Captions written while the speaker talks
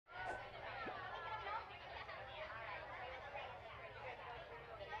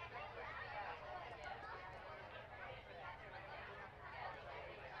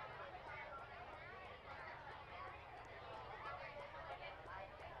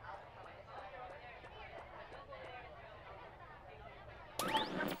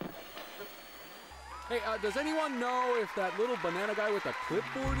Hey, does anyone know if that little banana guy with the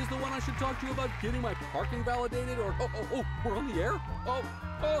clipboard is the one I should talk to about getting my parking validated? Or, oh, we're on the air?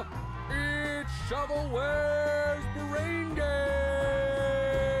 It's Shovelwares Brain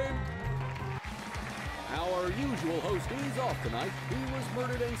Game! Our usual host is off tonight. He was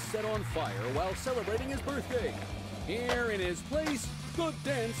murdered and set on fire while celebrating his birthday. Here in his place, the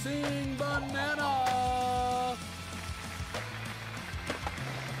dancing banana!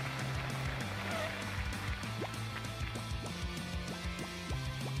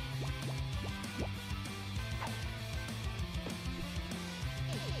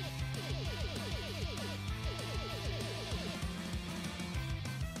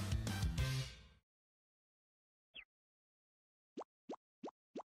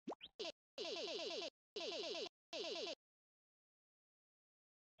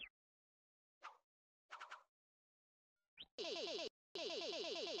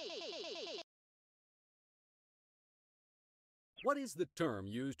 What is the term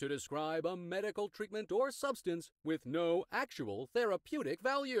used to describe a medical treatment or substance with no actual therapeutic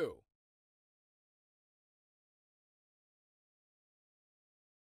value?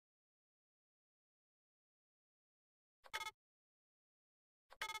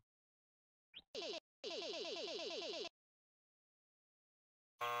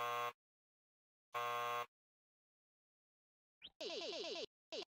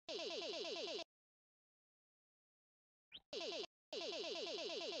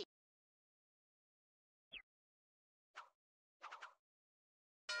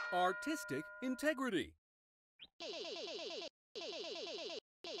 Artistic integrity.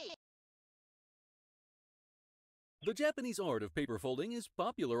 The Japanese art of paper folding is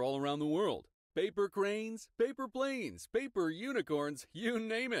popular all around the world. Paper cranes, paper planes, paper unicorns, you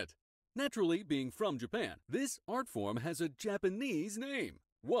name it. Naturally, being from Japan, this art form has a Japanese name.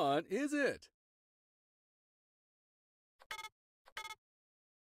 What is it?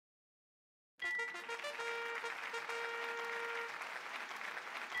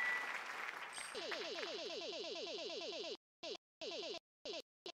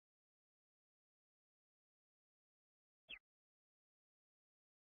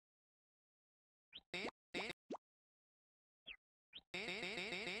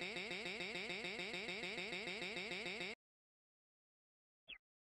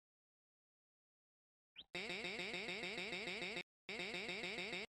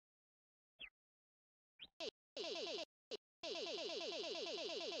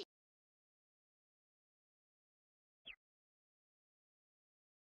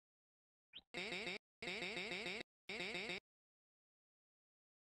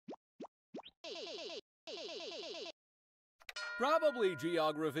 Probably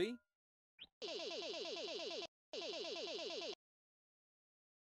geography.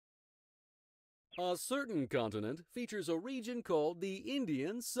 A certain continent features a region called the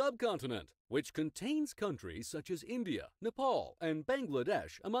Indian subcontinent, which contains countries such as India, Nepal, and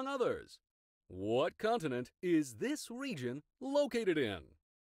Bangladesh, among others. What continent is this region located in?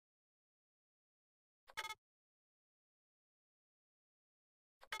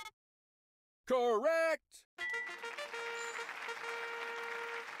 Correct!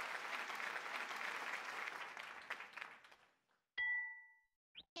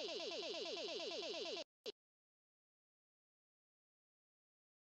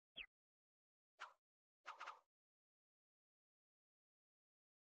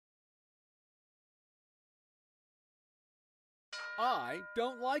 I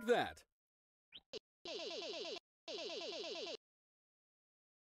don't like that.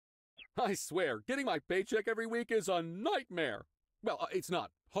 I swear, getting my paycheck every week is a nightmare. Well, it's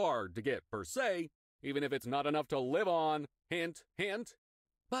not hard to get per se, even if it's not enough to live on. Hint, hint.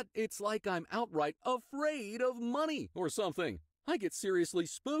 But it's like I'm outright afraid of money or something. I get seriously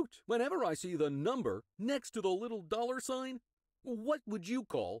spooked whenever I see the number next to the little dollar sign. What would you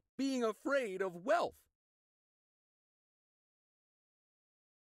call being afraid of wealth?